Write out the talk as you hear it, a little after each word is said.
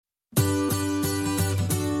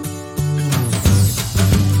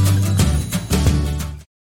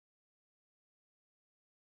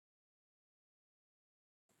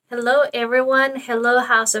Hello, everyone. Hello,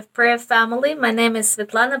 House of Prayer family. My name is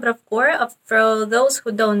Svetlana Bravkor, for those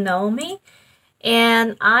who don't know me.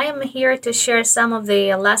 And I am here to share some of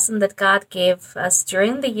the lesson that God gave us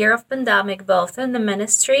during the year of pandemic, both in the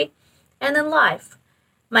ministry and in life.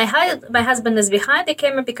 My husband is behind the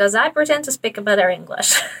camera because I pretend to speak better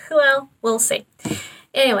English. Well, we'll see.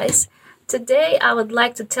 Anyways, today I would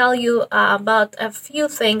like to tell you about a few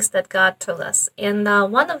things that God told us. And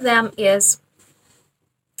one of them is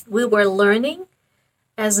we were learning,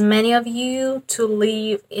 as many of you, to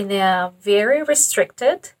live in a very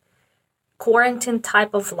restricted quarantine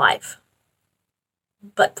type of life.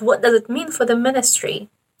 But what does it mean for the ministry?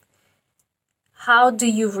 How do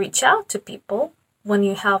you reach out to people when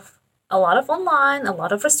you have a lot of online, a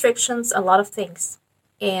lot of restrictions, a lot of things?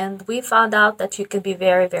 And we found out that you can be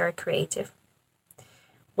very, very creative.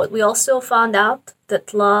 What we also found out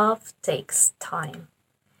that love takes time.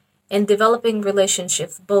 And developing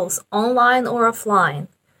relationships, both online or offline,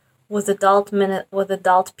 with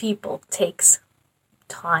adult people takes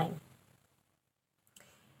time.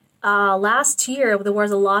 Last year there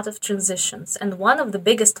was a lot of transitions, and one of the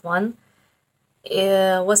biggest one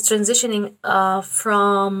was transitioning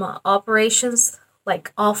from operations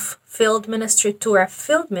like off-field ministry to our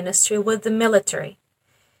field ministry with the military.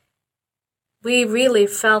 We really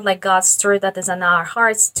felt like God stirred that is in our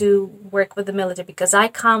hearts to work with the military, because I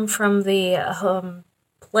come from the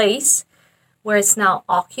place where it's now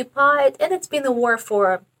occupied, and it's been a war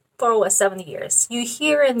for over 7 years. You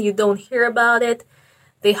hear and you don't hear about it.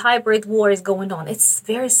 The hybrid war is going on. It's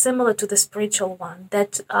very similar to the spiritual one,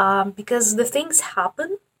 that because the things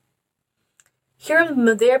happen here and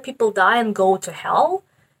there, people die and go to hell.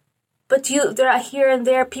 But there are here and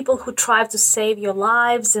there people who try to save your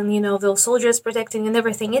lives, and those soldiers protecting and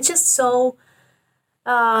everything. It's just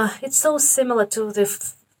it's so similar to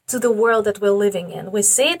the world that we're living in. We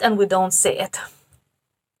see it and we don't see it.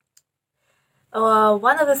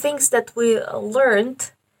 One of the things that we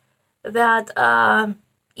learned, that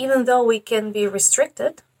even though we can be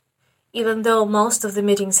restricted, even though most of the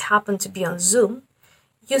meetings happen to be on Zoom,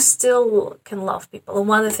 you still can love people. And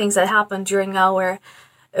one of the things that happened during our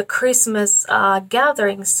Christmas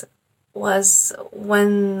gatherings was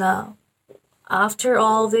when, after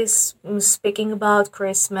all this speaking about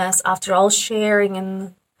Christmas, after all sharing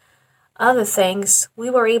and other things, we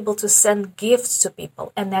were able to send gifts to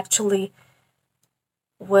people, and actually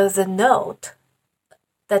with a note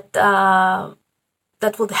that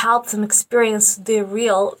that would help them experience the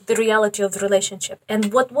reality of the relationship.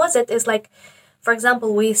 And what was it is like, for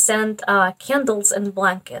example, we sent candles and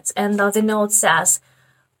blankets, and the note says,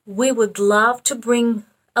 "We would love to bring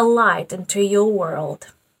a light into your world.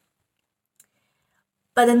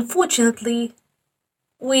 But unfortunately,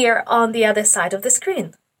 we are on the other side of the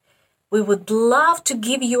screen. We would love to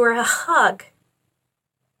give you a hug,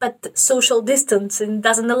 but social distancing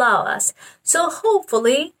doesn't allow us. So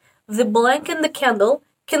hopefully, the blanket and the candle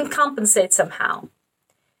can compensate somehow."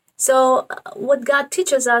 So what God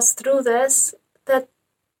teaches us through this, that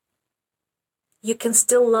you can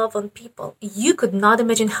still love on people. You could not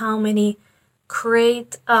imagine how many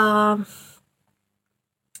great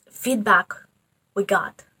feedback we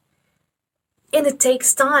got. And it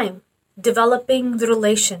takes time developing the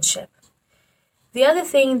relationship. The other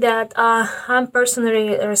thing that I'm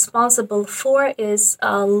personally responsible for is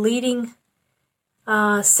leading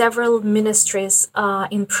several ministries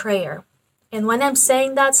in prayer. And when I'm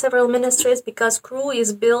saying that, several ministries, because Cru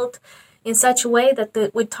is built in such a way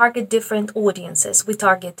that we target different audiences. We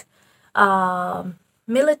target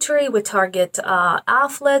military, we target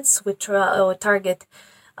athletes, we target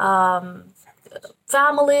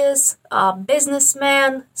families,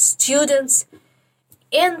 businessmen, students,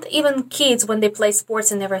 and even kids when they play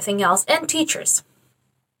sports and everything else, and teachers.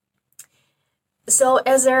 So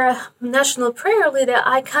as a national prayer leader,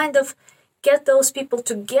 I kind of get those people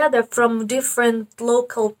together from different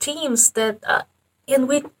local teams and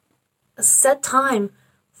we set time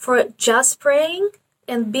for just praying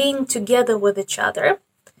and being together with each other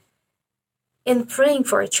and praying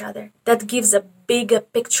for each other. That gives a bigger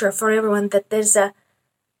picture for everyone, that there's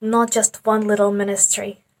not just one little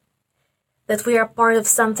ministry, that we are part of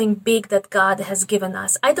something big that God has given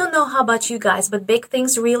us. I don't know how about you guys, but big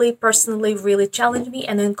things really personally really challenge me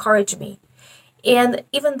and encourage me. And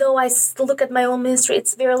even though I look at my own ministry,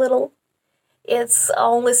 it's very little. It's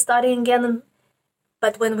only starting again.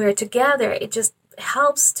 But when we're together, it just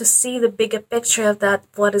helps to see the bigger picture of that,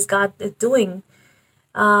 what is God doing.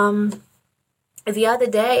 The other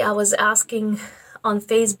day, I was asking on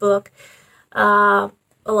Facebook a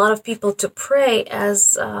lot of people to pray,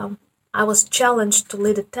 as I was challenged to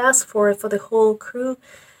lead a task for the whole crew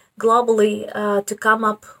globally to come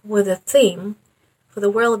up with a theme for the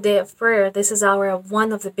World Day of Prayer. This is our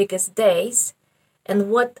one of the biggest days, and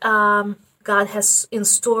what God has in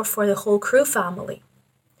store for the whole Cru family.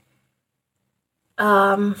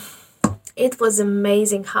 It was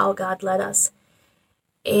amazing how God led us.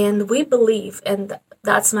 And we believe, and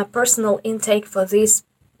that's my personal intake for this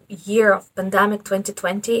year of pandemic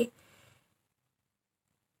 2020,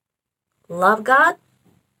 love God,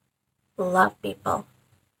 love people.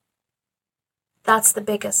 That's the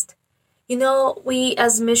biggest. You know, we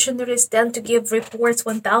as missionaries tend to give reports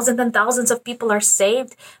when thousands and thousands of people are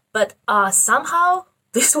saved, but somehow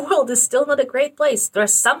this world is still not a great place.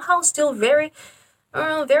 There's somehow still very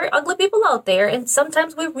ugly people out there, and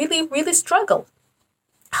sometimes we really, really struggle.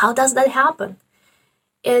 How does that happen?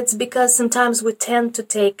 It's because sometimes we tend to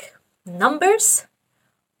take numbers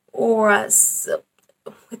or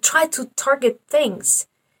we try to target things,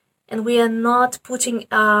 and we are not putting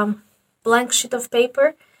a blank sheet of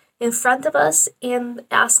paper in front of us and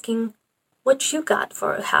asking what you got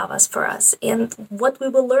have us for us, and what we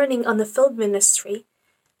were learning on the field ministry.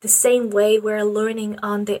 The same way we're learning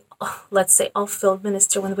on the, let's say, off-field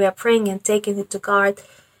ministry when we are praying and taking it to God,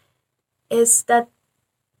 is that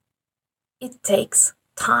it takes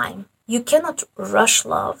time. You cannot rush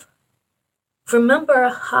love. Remember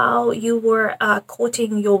how you were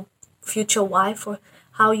courting your future wife, or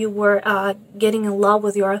how you were getting in love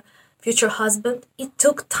with your future husband? It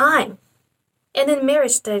took time. And in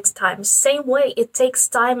marriage takes time. Same way it takes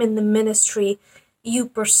time in the ministry. You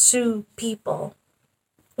pursue people.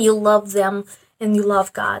 You love them and you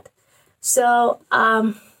love God. So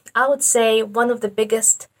I would say one of the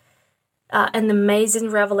biggest and amazing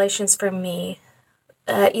revelations for me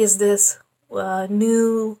is this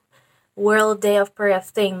new World Day of Prayer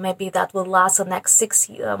thing. Maybe that will last the next 6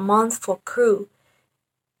 months for Cru.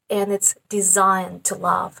 And it's designed to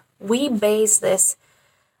love. We base this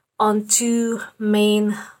on two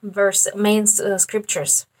main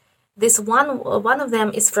scriptures. This one of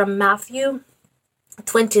them is from Matthew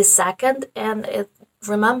 22nd, and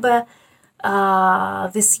remember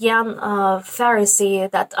this young Pharisee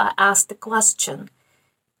that asked the question,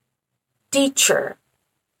 "Teacher,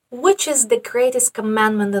 which is the greatest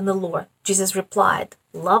commandment in the law?" Jesus replied,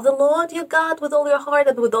 "Love the Lord your God with all your heart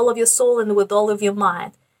and with all of your soul and with all of your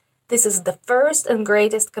mind. This is the first and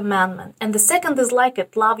greatest commandment. And the second is like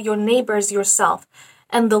it, love your neighbors yourself.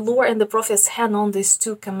 And the law and the prophets hand on these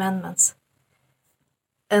two commandments."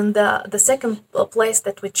 And the second place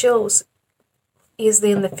that we chose is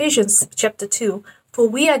in Ephesians chapter 2. "For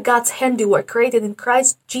we are God's handiwork, created in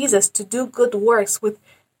Christ Jesus to do good works with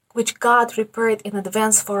which God prepared in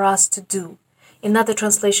advance for us to do." In other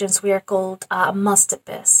translations, we are called a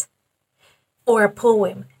masterpiece or a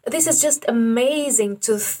poem. This is just amazing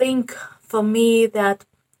to think for me, that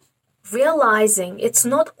realizing it's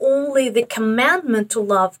not only the commandment to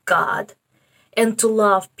love God and to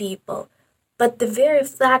love people, but the very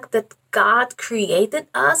fact that God created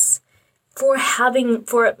us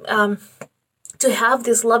to have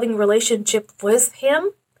this loving relationship with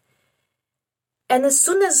Him. And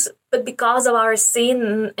but because of our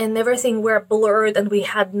sin and everything, we're blurred and we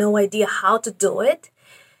had no idea how to do it.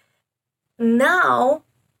 Now,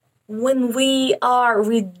 when we are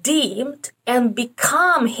redeemed and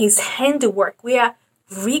become His handiwork, we are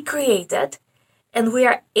recreated and we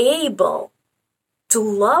are able to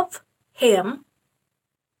love Him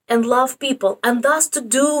and love people, and thus to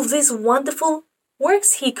do these wonderful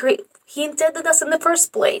works He intended us in the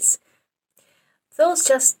first place. Those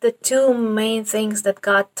just the two main things that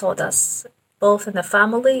God taught us, both in the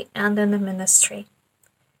family and in the ministry.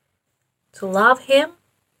 To love Him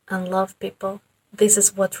and love people. This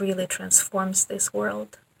is what really transforms this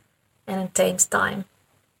world, and it takes time.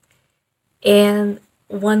 And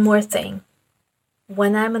one more thing.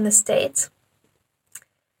 When I'm in the States,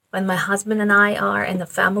 when my husband and I are in the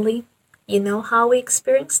family, you know how we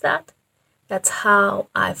experience that? That's how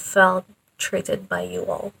I felt treated by you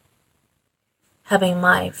all. Having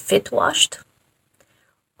my feet washed,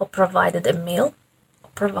 or provided a meal, or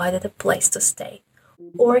provided a place to stay,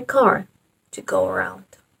 or a car to go around.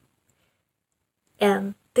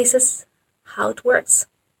 And this is how it works.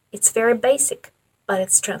 It's very basic, but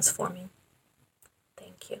it's transforming.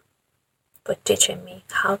 Thank you for teaching me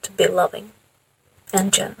how to be loving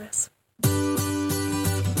and generous.